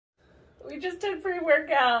We just did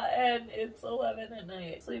pre-workout and it's 11 at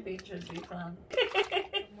night. Sleeping should be fun.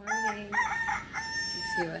 Good morning. Do you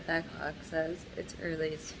see what that clock says? It's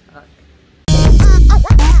early as fuck.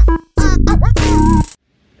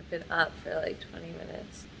 I've been up for like 20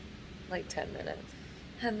 minutes. Like 10 minutes.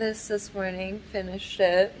 Had this morning, finished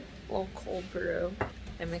it. A little cold brew.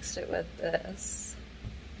 I mixed it with this.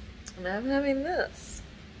 And I'm having this.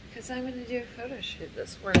 Because I'm going to do a photo shoot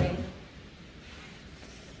this morning.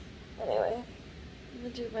 Anyway, I'm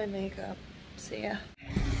gonna do my makeup. See ya.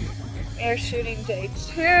 We are shooting day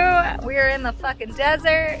 2. We are in the fucking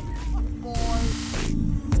desert.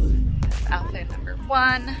 That's outfit number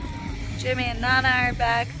 1. Jimmy and Nana are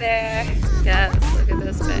back there. Yes, look at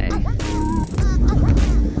this bay.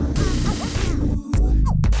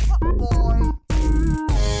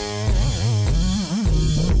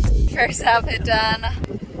 First outfit done.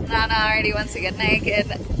 Nana already wants to get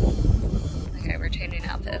naked. Okay, we're changing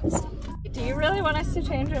outfits. Do you really want us to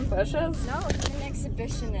change in bushes? No, it's an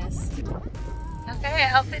exhibitionist. Okay,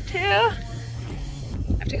 outfit 2. I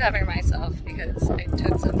have to cover myself because I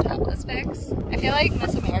took some topless pics. I feel like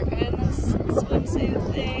Miss America in this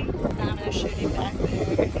swimsuit thing. Nana shooting back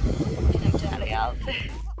there. Kim Daddy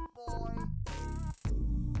outfit.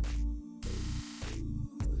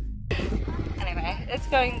 Anyway, it's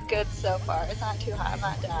going good so far. It's not too hot, I'm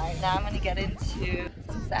not dying. Now I'm gonna get into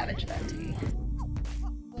some Savage Fenty.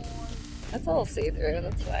 That's a little see-through,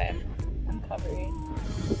 that's why I'm covering.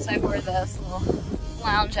 So I wore this little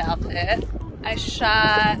lounge outfit. I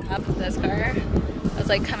shot up this car. I was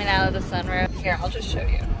like coming out of the sunroof. Here, I'll just show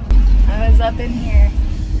you. I was up in here.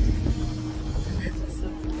 This is the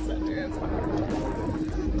sunroof.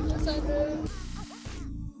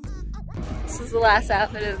 This is the last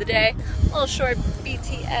outfit of the day. A little short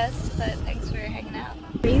BTS, but thanks for hanging out.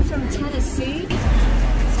 Are you from Tennessee? So you're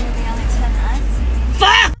the only 10 us?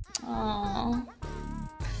 Fuck! Aww.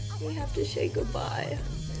 We have to say goodbye.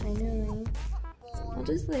 I know. I'll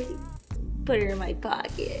just like put her in my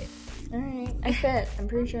pocket. Alright, I fit. I'm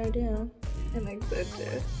pretty sure I do. I think so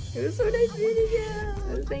too. It was so nice meeting you.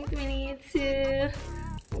 It was nice meeting you too.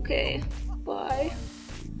 Okay, bye.